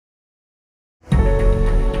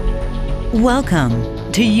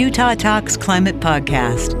Welcome to Utah Talks Climate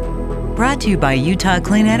Podcast, brought to you by Utah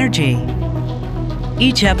Clean Energy.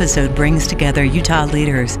 Each episode brings together Utah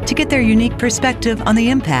leaders to get their unique perspective on the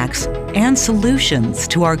impacts and solutions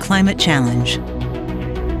to our climate challenge.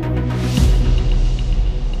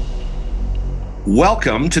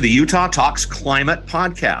 Welcome to the Utah Talks Climate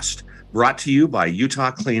Podcast, brought to you by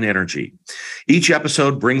Utah Clean Energy. Each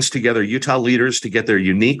episode brings together Utah leaders to get their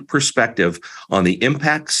unique perspective on the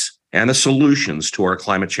impacts and the solutions to our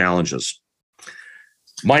climate challenges.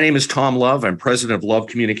 My name is Tom Love. I'm president of Love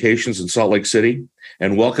Communications in Salt Lake City,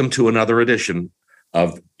 and welcome to another edition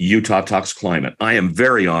of Utah Talks Climate. I am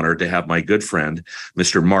very honored to have my good friend,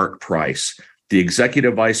 Mr. Mark Preiss, the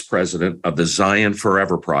executive vice president of the Zion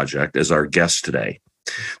Forever Project, as our guest today.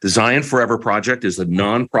 The Zion Forever Project is the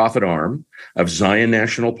nonprofit arm of Zion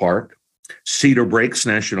National Park, Cedar Breaks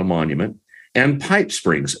National Monument, and Pipe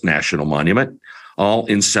Springs National Monument, all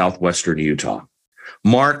in southwestern Utah.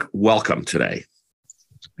 Mark, welcome today.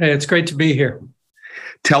 Hey, it's great to be here.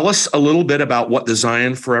 Tell us a little bit about what the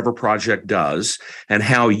Zion Forever Project does and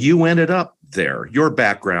how you ended up there, your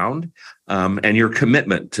background, and your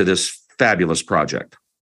commitment to this fabulous project.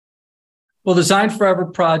 Well, the Zion Forever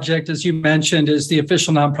Project, as you mentioned, is the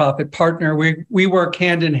official nonprofit partner. We work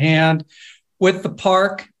hand in hand with the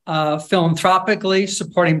park, philanthropically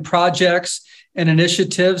supporting projects and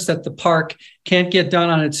initiatives that the park can't get done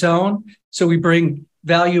on its own. So we bring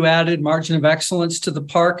value-added margin of excellence to the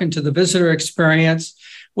park and to the visitor experience.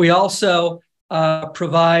 We also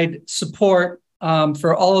provide support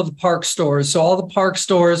for all of the park stores. So all the park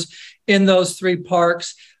stores in those three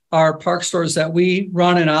parks are park stores that we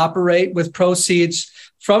run and operate with proceeds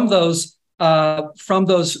from those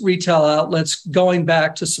retail outlets going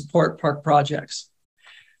back to support park projects.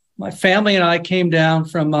 My family and I came down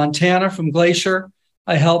from Montana, from Glacier.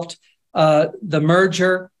 I helped the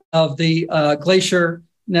merger of the Glacier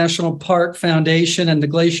National Park Foundation and the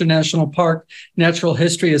Glacier National Park Natural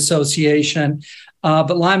History Association.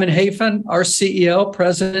 But Lyman Hafen, our CEO,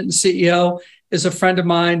 president and CEO, is a friend of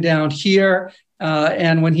mine down here.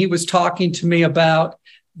 And when he was talking to me about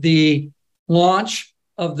the launch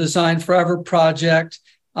of the Zion Forever Project,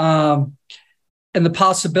 and the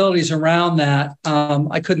possibilities around that,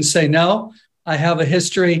 I couldn't say no. I have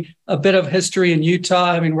a bit of history in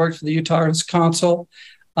Utah, having worked for the Utah Arts Council.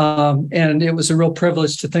 And it was a real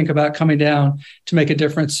privilege to think about coming down to make a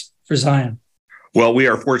difference for Zion. Well, we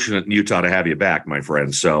are fortunate in Utah to have you back, my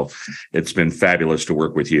friend. So it's been fabulous to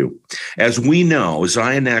work with you. As we know,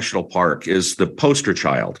 Zion National Park is the poster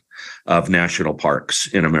child of national parks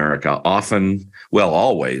in America, often, well,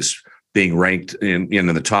 always being ranked in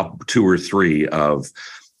the top 2 or 3 of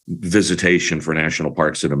visitation for national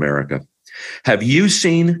parks in America. Have you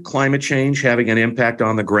seen climate change having an impact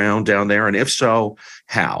on the ground down there? And if so,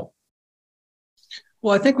 how?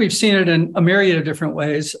 Well, I think we've seen it in a myriad of different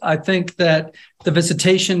ways. I think that the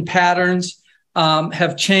visitation patterns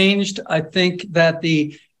have changed. I think that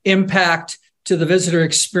the impact to the visitor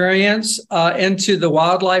experience and to the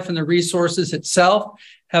wildlife and the resources itself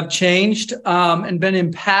have changed and been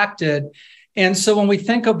impacted. And so when we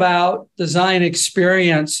think about the Zion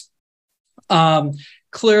experience,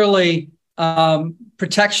 clearly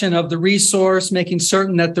protection of the resource, making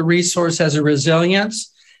certain that the resource has a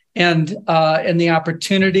resilience and the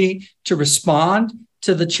opportunity to respond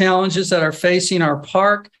to the challenges that are facing our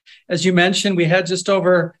park. As you mentioned, we had just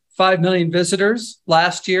over 5 million visitors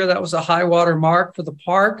last year. That was a high water mark for the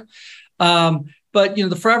park. But,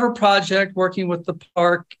 the Forever Project, working with the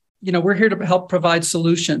park, we're here to help provide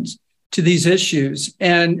solutions to these issues.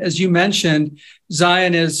 And as you mentioned,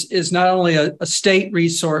 Zion is not only a state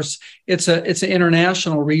resource, it's an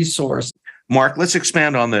international resource. Mark, let's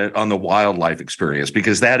expand on the wildlife experience,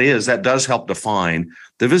 because that does help define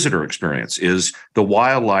the visitor experience, is the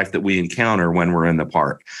wildlife that we encounter when we're in the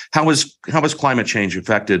park. How has climate change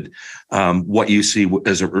affected what you see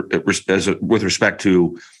with respect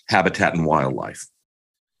to habitat and wildlife?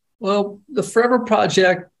 Well, the Forever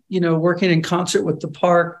Project, working in concert with the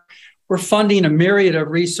park, we're funding a myriad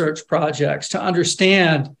of research projects to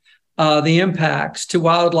understand the impacts to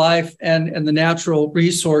wildlife and the natural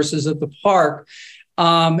resources of the park.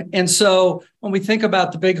 And so when we think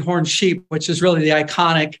about the bighorn sheep, which is really the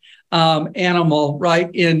iconic animal,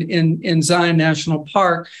 right, in Zion National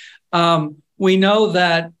Park, we know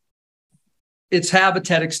that its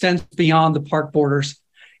habitat extends beyond the park borders.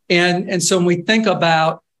 And so when we think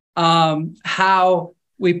about how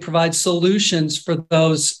we provide solutions for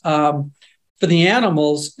those, for the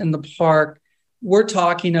animals in the park, we're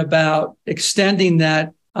talking about extending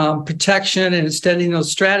that protection and extending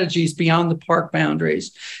those strategies beyond the park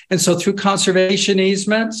boundaries. And so through conservation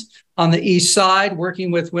easements on the east side,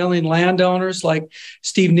 working with willing landowners like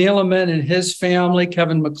Steve Neeleman and his family,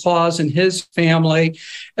 Kevin McClaws and his family,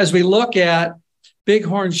 as we look at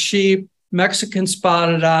bighorn sheep, Mexican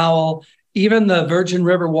spotted owl, even the Virgin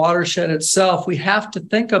River watershed itself, we have to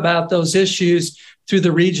think about those issues through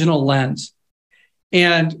the regional lens.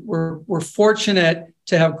 And we're fortunate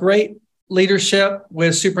to have great leadership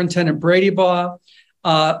with Superintendent Bradybaugh,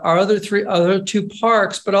 our other two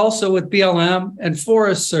parks, but also with BLM and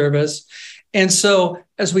Forest Service. And so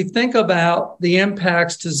as we think about the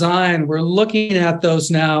impacts to Zion, we're looking at those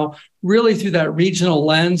now really through that regional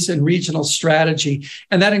lens and regional strategy.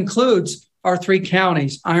 And that includes our three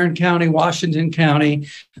counties, Iron County, Washington County,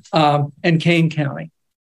 and Kane County.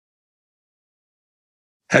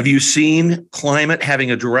 Have you seen climate having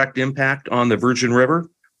a direct impact on the Virgin River,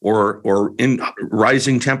 or in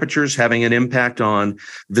rising temperatures having an impact on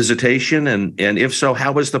visitation? And if so,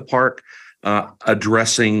 how is the park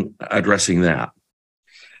addressing that?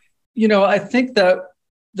 I think that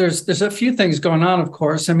there's a few things going on, of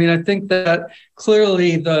course. I mean, I think that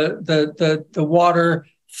clearly the water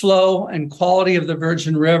flow and quality of the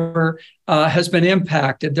Virgin River has been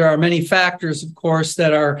impacted. There are many factors, of course,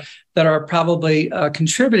 that are probably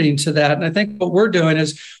contributing to that. And I think what we're doing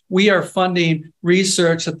is we are funding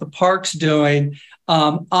research that the park's doing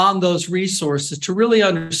on those resources to really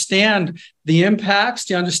understand the impacts,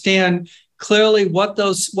 to understand clearly what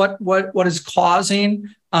is causing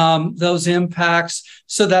those impacts,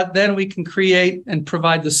 so that then we can create and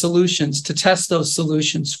provide the solutions to test those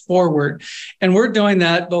solutions forward. And we're doing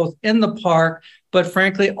that both in the park, but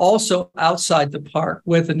frankly, also outside the park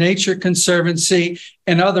with the Nature Conservancy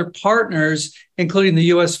and other partners, including the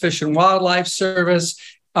U.S. Fish and Wildlife Service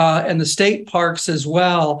and the state parks as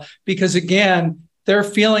well, because again, they're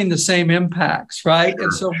feeling the same impacts, right? Sure,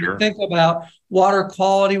 and so sure. we think about water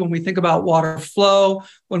quality, when we think about water flow,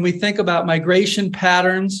 when we think about migration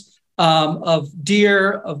patterns of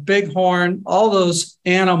deer, of bighorn, all those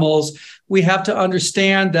animals, we have to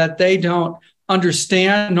understand that they don't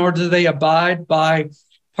understand, nor do they abide by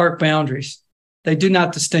park boundaries. They do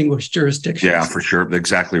not distinguish jurisdictions. Yeah, for sure.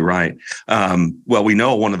 Exactly right. Well, we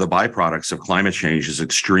know one of the byproducts of climate change is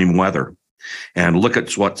extreme weather. And look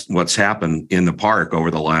at what's happened in the park over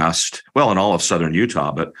the last, well, in all of southern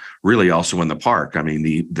Utah, but really also in the park. I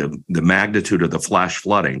mean, the magnitude of the flash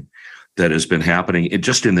flooding that has been happening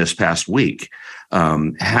just in this past week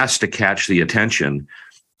has to catch the attention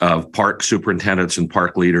of park superintendents and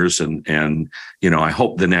park leaders, and I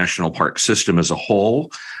hope the national park system as a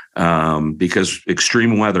whole, because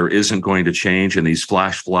extreme weather isn't going to change, and these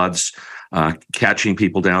flash floods catching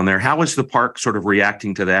people down there. How is the park sort of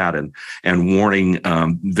reacting to that and warning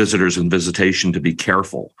visitors and visitation to be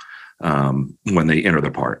careful when they enter the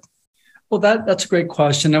park? Well, that's a great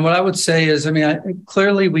question. And what I would say is,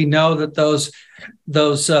 clearly we know that those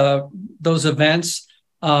events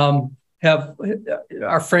are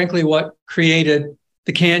frankly what created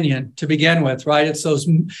the canyon to begin with, right? It's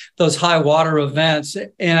those high water events.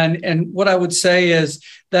 And what I would say is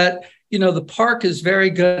that, the park is very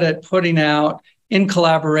good at putting out, in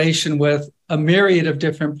collaboration with a myriad of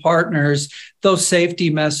different partners, those safety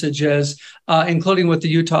messages, including with the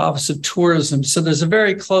Utah Office of Tourism. So there's a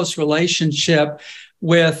very close relationship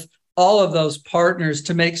with all of those partners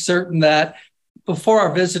to make certain that before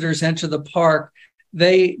our visitors enter the park,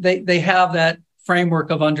 they have that framework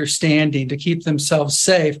of understanding to keep themselves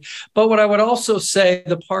safe. But what I would also say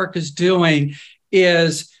the park is doing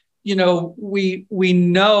is, we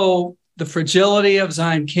know the fragility of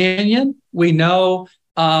Zion Canyon. We know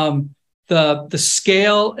the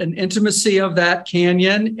scale and intimacy of that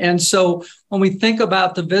canyon. And so when we think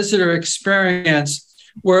about the visitor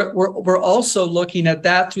experience, we're also looking at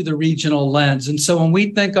that through the regional lens. And so when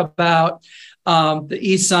we think about the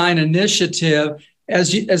East Zion Initiative,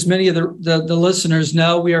 as many of the listeners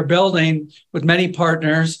know, we are building with many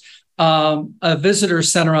partners a visitor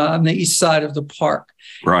center on the east side of the park.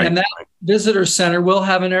 Right. And that visitor center will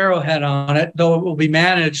have an arrowhead on it, though it will be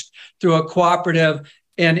managed through a cooperative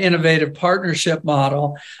and innovative partnership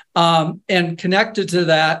model. And connected to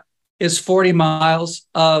that is 40 miles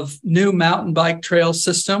of new mountain bike trail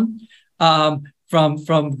system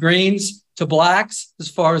from greens to blacks, as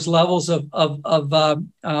far as levels of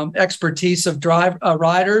expertise of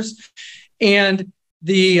riders, and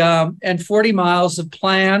 40 miles of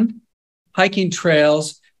planned hiking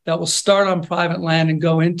trails that will start on private land and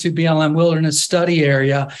go into BLM Wilderness Study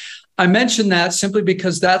Area. I mention that simply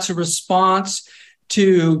because that's a response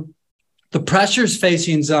to the pressures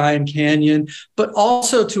facing Zion Canyon, but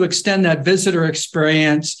also to extend that visitor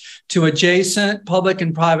experience to adjacent public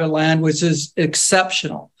and private land, which is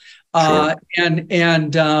exceptional. Sure.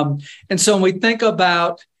 And so when we think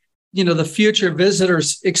about, the future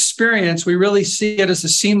visitors experience, we really see it as a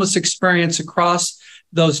seamless experience across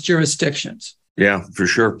those jurisdictions. Yeah, for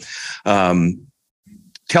sure.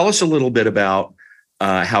 Tell us a little bit about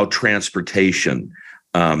how transportation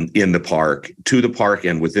in the park, to the park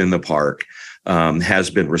and within the park, has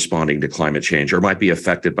been responding to climate change or might be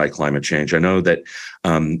affected by climate change. I know that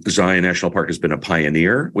Zion National Park has been a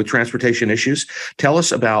pioneer with transportation issues. Tell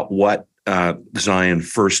us about what Zion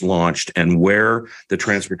first launched and where the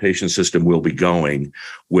transportation system will be going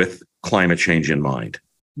with climate change in mind.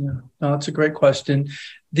 Yeah, no, that's a great question.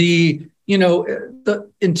 In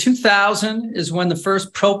 2000 is when the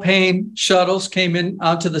first propane shuttles came in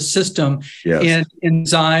onto the system. Yes. in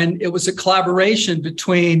Zion. It was a collaboration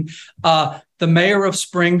between the mayor of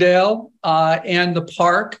Springdale and the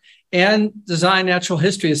park and the Zion Natural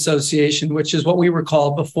History Association, which is what we were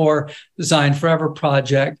called before the Zion Forever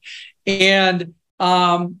project. And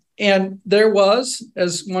there was,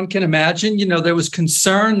 as one can imagine, there was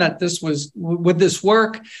concern that with this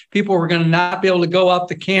work, people were going to not be able to go up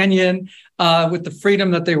the canyon with the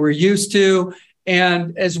freedom that they were used to.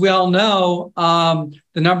 And as we all know,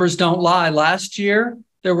 the numbers don't lie. Last year,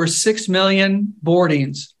 there were 6 million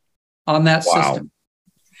boardings on that system.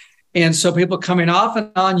 And so people coming off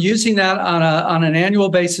and on using that on an annual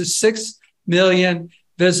basis, 6 million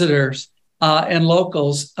visitors and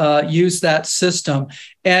locals use that system.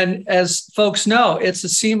 And as folks know, it's a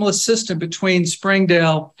seamless system between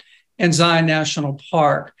Springdale and Zion National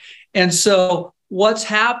Park. And so what's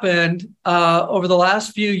happened over the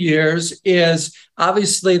last few years is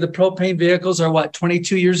obviously the propane vehicles are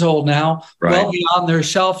 22 years old now, right, well beyond their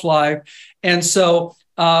shelf life. And so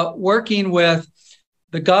working with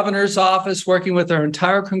the governor's office, working with our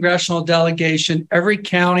entire congressional delegation, every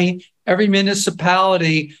county, every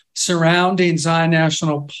municipality surrounding Zion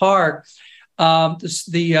National Park,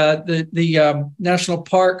 the National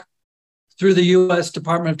Park, through the U.S.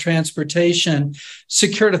 Department of Transportation,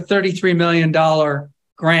 secured a $33 million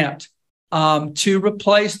grant to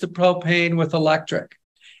replace the propane with electric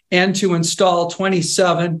and to install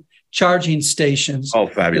 27 charging stations. Oh,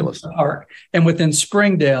 fabulous. In the park and within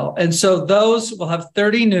Springdale. And so those will have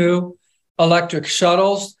 30 new electric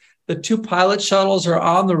shuttles. The 2 pilot shuttles are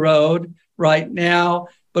on the road right now,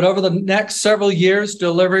 but over the next several years,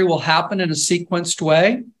 delivery will happen in a sequenced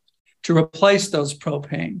way to replace those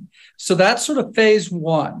propane. So that's sort of phase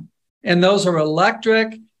 1. And those are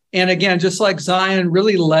electric. And again, just like Zion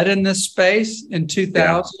really led in this space in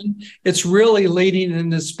 2000, it's really leading in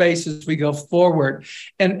this space as we go forward.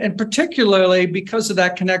 And particularly because of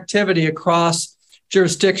that connectivity across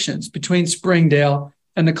jurisdictions between Springdale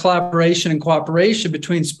and the collaboration and cooperation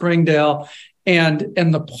between Springdale and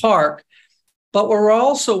the park. But what we're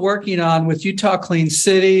also working on with Utah Clean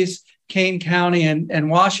Cities, Kane County, and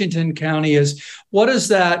Washington County is what is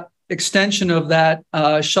that extension of that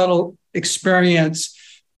shuttle experience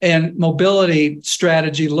and mobility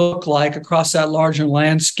strategy look like across that larger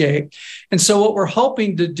landscape. And so what we're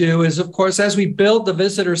hoping to do is, of course, as we build the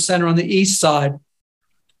visitor center on the east side,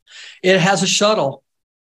 it has a shuttle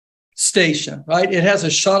station, right? It has a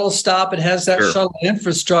shuttle stop. It has that shuttle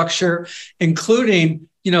infrastructure, including,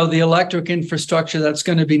 the electric infrastructure that's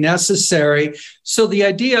going to be necessary. So the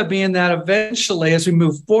idea being that eventually, as we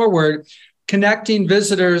move forward, connecting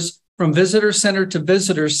visitors from visitor center to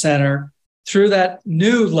visitor center through that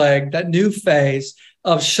new leg, that new phase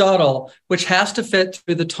of shuttle, which has to fit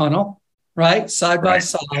through the tunnel, right? Side by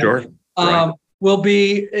side. Sure.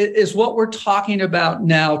 Is what we're talking about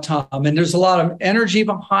now, Tom. And there's a lot of energy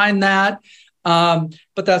behind that.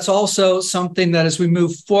 But that's also something that as we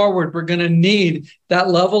move forward, we're going to need that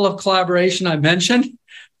level of collaboration I mentioned.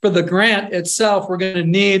 For the grant itself, we're going to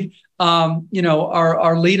need,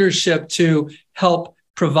 our leadership to help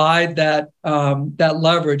provide that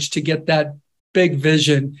leverage to get that big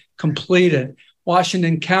vision completed.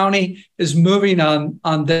 Washington County is moving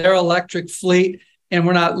on their electric fleet, and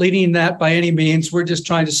we're not leading that by any means. We're just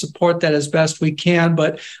trying to support that as best we can.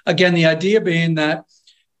 But again, the idea being that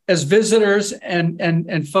as visitors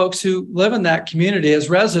and folks who live in that community, as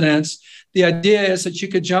residents, the idea is that you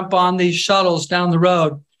could jump on these shuttles down the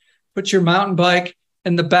road, put your mountain bike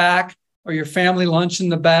in the back or your family lunch in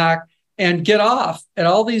the back, and get off at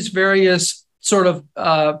all these various sort of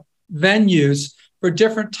venues for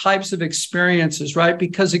different types of experiences, right?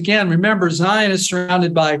 Because again, remember, Zion is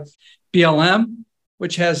surrounded by BLM,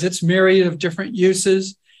 which has its myriad of different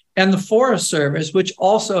uses. and the Forest Service, which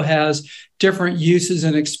also has different uses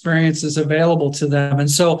and experiences available to them.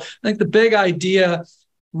 And so I think the big idea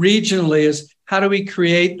regionally is how do we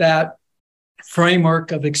create that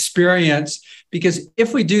framework of experience? Because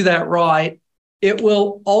if we do that right, it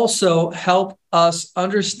will also help us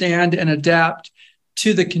understand and adapt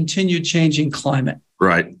to the continued changing climate.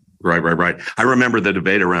 Right. I remember the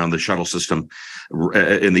debate around the shuttle system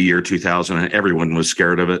in the year 2000, and everyone was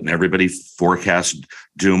scared of it, and everybody forecast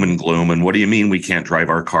doom and gloom. And what do you mean we can't drive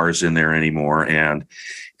our cars in there anymore? And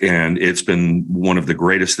it's been one of the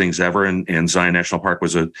greatest things ever. And Zion National Park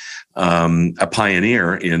was a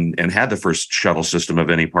pioneer and had the first shuttle system of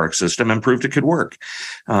any park system and proved it could work.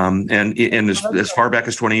 And as far back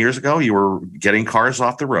as 20 years ago, you were getting cars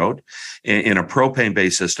off the road in a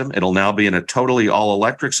propane-based system. It'll now be in a totally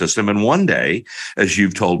all-electric system. And one day, as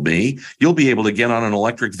you've told me, you'll be able to get on an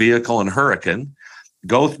electric vehicle in Hurricane,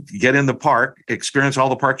 go get in the park, experience all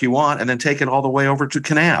the park you want, and then take it all the way over to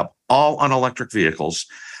Kanab, all on electric vehicles.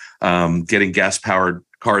 Getting gas-powered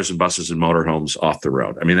cars and buses and motorhomes off the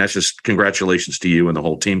road. I mean, that's just congratulations to you and the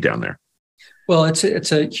whole team down there. Well,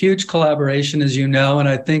 it's a huge collaboration, as you know, and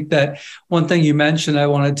I think that one thing you mentioned I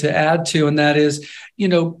wanted to add to, and that is,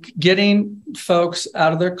 getting folks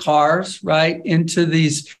out of their cars, right, into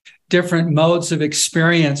these different modes of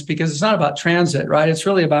experience, because it's not about transit, right? It's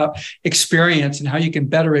really about experience and how you can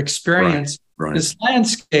better experience this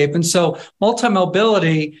landscape. And so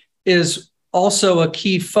multi-mobility is also a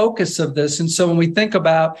key focus of this. And so when we think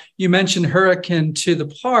about, you mentioned Hurricane to the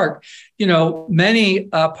park, many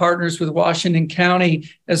partners with Washington County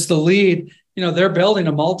as the lead, they're building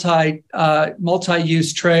a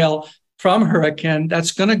multi-use trail from Hurricane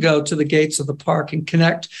that's going to go to the gates of the park and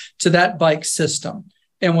connect to that bike system.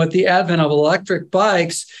 And with the advent of electric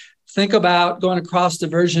bikes, think about going across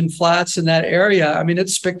Diversion Flats in that area. I mean,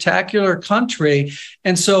 it's spectacular country.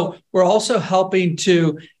 And so we're also helping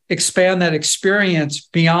to expand that experience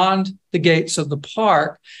beyond the gates of the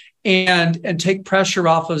park and take pressure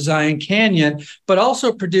off of Zion Canyon, but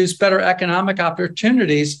also produce better economic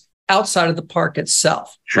opportunities outside of the park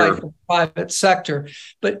itself, sure, right, for the private sector.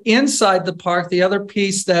 But inside the park, the other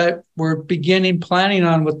piece that we're planning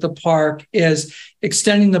on with the park is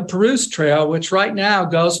extending the Purus Trail, which right now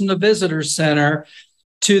goes from the visitor center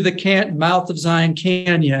to the mouth of Zion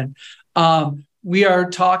Canyon. We are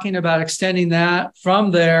talking about extending that from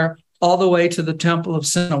there all the way to the Temple of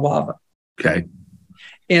Sinawava. Okay.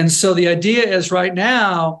 And so the idea is right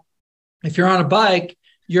now, if you're on a bike,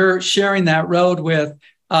 you're sharing that road with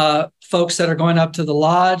folks that are going up to the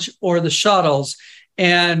lodge or the shuttles.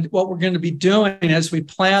 And what we're going to be doing as we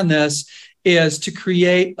plan this is to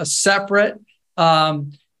create a separate,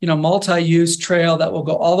 multi-use trail that will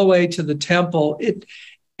go all the way to the temple.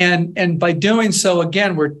 And by doing so,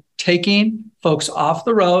 again, we're taking folks off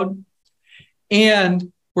the road,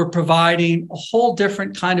 and we're providing a whole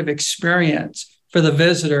different kind of experience for the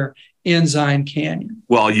visitor in Zion Canyon.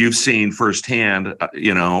 Well, you've seen firsthand,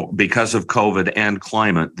 because of COVID and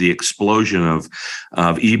climate, the explosion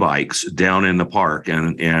of e-bikes down in the park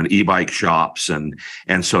and e-bike shops. And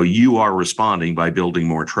so you are responding by building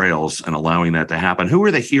more trails and allowing that to happen. Who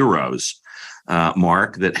are the heroes,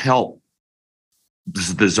 Mark, that help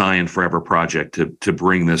the Zion Forever project to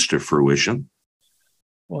bring this to fruition?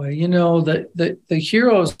 Well, the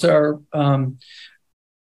heroes are,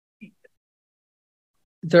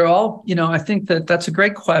 they're all, I think that's a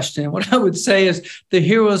great question. What I would say is the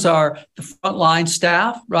heroes are the frontline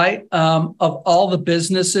staff, right, of all the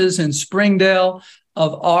businesses in Springdale,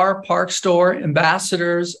 of our park store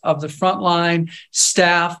ambassadors, of the frontline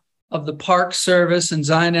staff of the Park Service and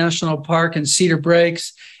Zion National Park and Cedar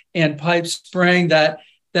Breaks and Pipe Spring that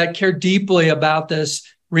care deeply about this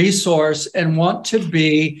resource and want to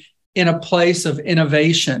be in a place of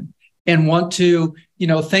innovation and want to,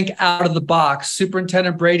 think out of the box.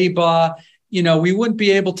 Superintendent Brady Baugh, we wouldn't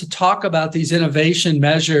be able to talk about these innovation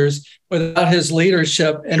measures without his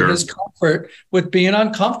leadership and his comfort with being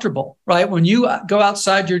uncomfortable, right? When you go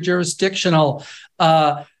outside your jurisdictional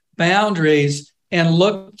boundaries and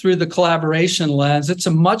look through the collaboration lens, it's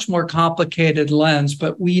a much more complicated lens.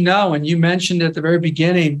 But we know, and you mentioned at the very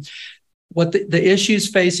beginning, what the issues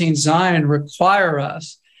facing Zion require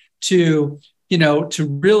us to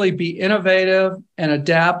really be innovative and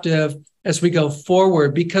adaptive as we go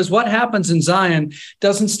forward. Because what happens in Zion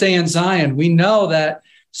doesn't stay in Zion. We know that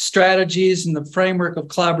strategies and the framework of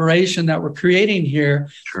collaboration that we're creating here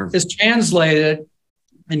is translated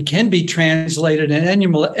and can be translated and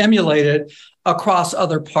emulated across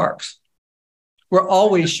other parks. we're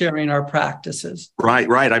always sharing our practices. Right,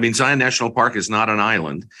 right. I mean, Zion National Park is not an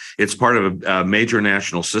island. It's part of a major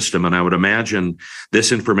national system. And I would imagine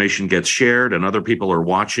this information gets shared and other people are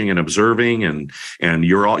watching and observing, and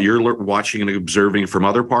you're watching and observing from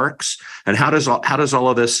other parks. And how does all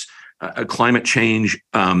of this climate change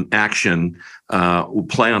action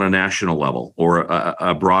play on a national level or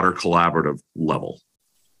a broader collaborative level?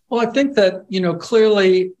 Well, I think that,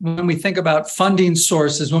 clearly when we think about funding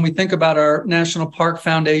sources, when we think about our National Park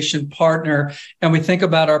Foundation partner, and we think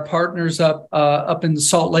about our partners up in the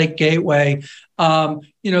Salt Lake Gateway,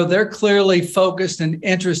 they're clearly focused and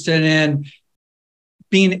interested in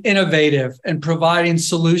being innovative and providing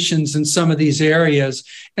solutions in some of these areas.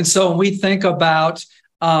 And so when we think about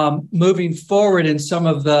moving forward in some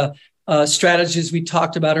of the strategies we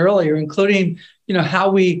talked about earlier, including, how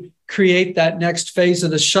we create that next phase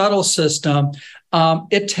of the shuttle system.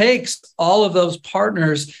 It takes all of those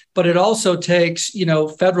partners, but it also takes,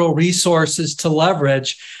 federal resources to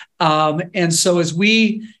leverage. And so as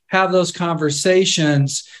we have those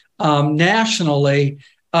conversations nationally,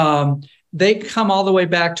 they come all the way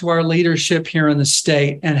back to our leadership here in the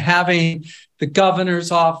state, and having the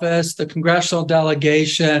governor's office, the congressional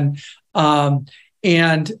delegation, and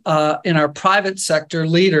in our private sector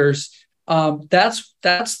leaders. That's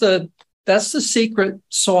the secret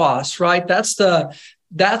sauce, right? That's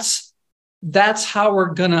how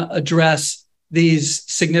we're going to address these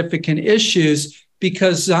significant issues,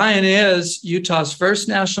 because Zion is Utah's first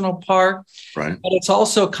national park, right? But it's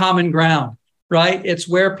also common ground, right? It's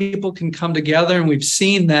where people can come together, and we've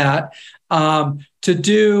seen that to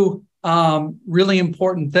do really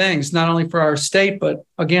important things, not only for our state, but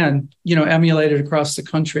again, emulated across the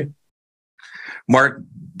country. Mark,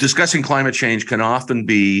 discussing climate change can often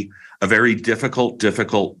be a very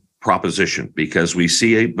difficult proposition, because we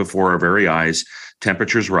see it before our very eyes: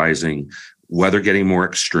 temperatures rising, weather getting more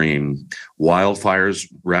extreme,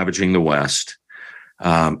 wildfires ravaging the West.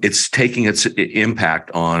 It's taking its impact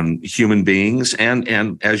on human beings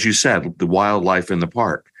and, as you said, the wildlife in the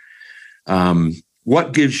park.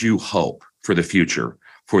 What gives you hope for the future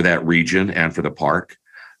for that region and for the park?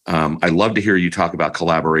 I love to hear you talk about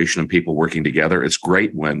collaboration and people working together. It's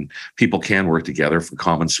great when people can work together for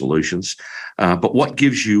common solutions. But what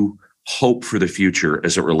gives you hope for the future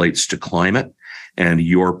as it relates to climate and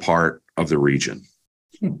your part of the region?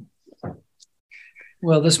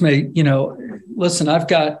 Well, this may, listen, I've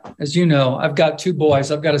got two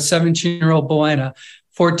boys. I've got a 17-year-old boy and a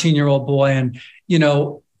 14-year-old boy. And,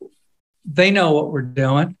 they know what we're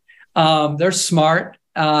doing. They're smart.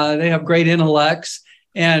 They have great intellects.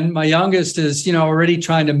 And my youngest is, already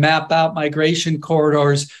trying to map out migration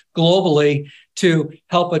corridors globally to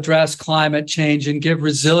help address climate change and give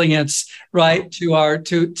resilience, right, to our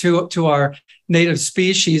native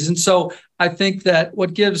species. And so I think that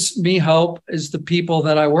what gives me hope is the people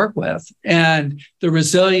that I work with and the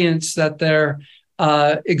resilience that they're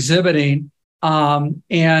exhibiting. When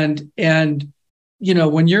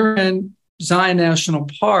you're in Zion National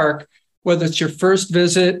Park, whether it's your first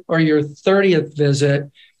visit or your 30th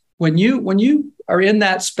visit, when you are in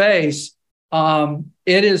that space, it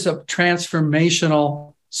is a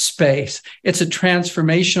transformational space. It's a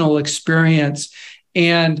transformational experience,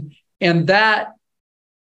 and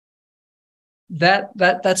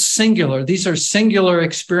that's singular. These are singular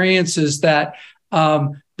experiences that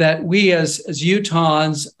we as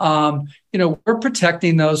Utahns, we're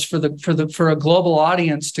protecting those for a global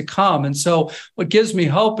audience to come. And so, what gives me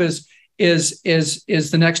hope is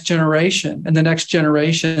the next generation and the next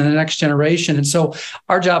generation and the next generation. And so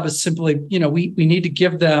our job is simply, we need to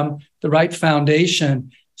give them the right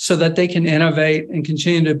foundation so that they can innovate and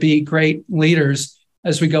continue to be great leaders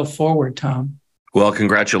as we go forward, Tom. Well,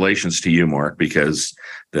 congratulations to you, Mark, because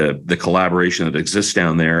the collaboration that exists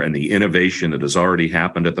down there and the innovation that has already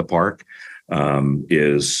happened at the park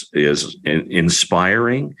is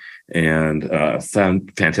inspiring and a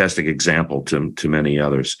fantastic example to many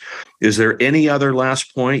others. Is there any other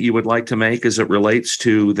last point you would like to make as it relates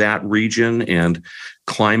to that region and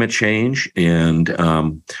climate change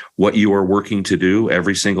and what you are working to do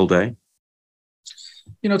every single day?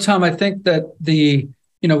 Tom, I think that we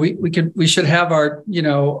should have our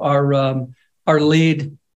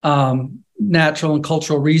lead natural and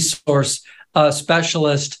cultural resource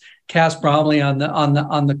specialist, Cass Bromley, on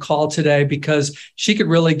the call today, because she could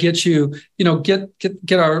really get you, get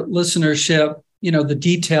our listenership, the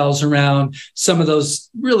details around some of those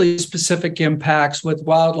really specific impacts with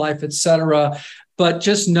wildlife, et cetera. But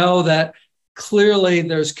just know that clearly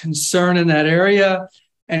there's concern in that area,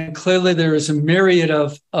 and clearly there is a myriad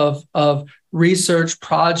of research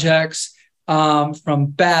projects from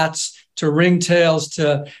bats ringtails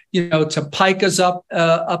to pikas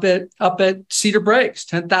up at Cedar Breaks,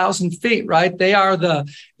 10,000 feet, right? They are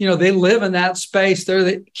they live in that space. They're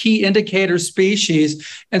the key indicator species.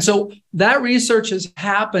 And so that research is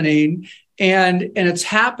happening, and it's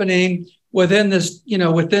happening within this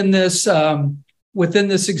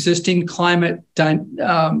existing climate,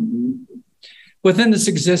 within this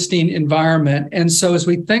existing environment. And so as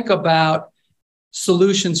we think about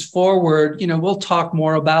solutions forward, we'll talk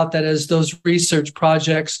more about that as those research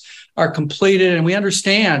projects are completed and we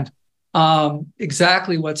understand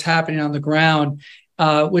exactly what's happening on the ground,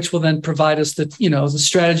 which will then provide us the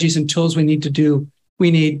strategies and tools we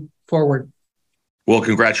need forward. Well,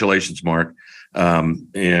 congratulations, Mark.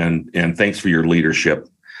 And thanks for your leadership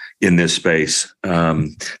in this space.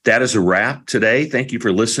 That is a wrap today. Thank you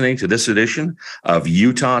for listening to this edition of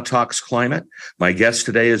Utah Talks Climate. My guest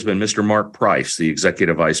today has been Mr. Mark Preiss, the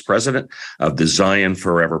Executive Vice President of the Zion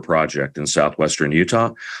Forever Project in southwestern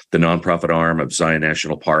Utah, the nonprofit arm of Zion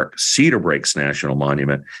National Park, Cedar Breaks National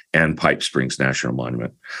Monument, and Pipe Springs National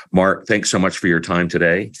Monument. Mark, thanks so much for your time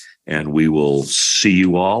today, and we will see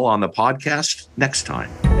you all on the podcast next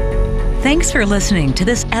time. Thanks for listening to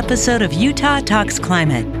this episode of Utah Talks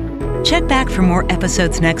Climate. Check back for more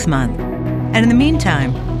episodes next month. And in the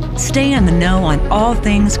meantime, stay in the know on all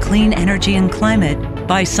things clean energy and climate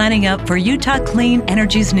by signing up for Utah Clean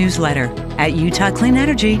Energy's newsletter at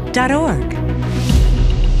utahcleanenergy.org.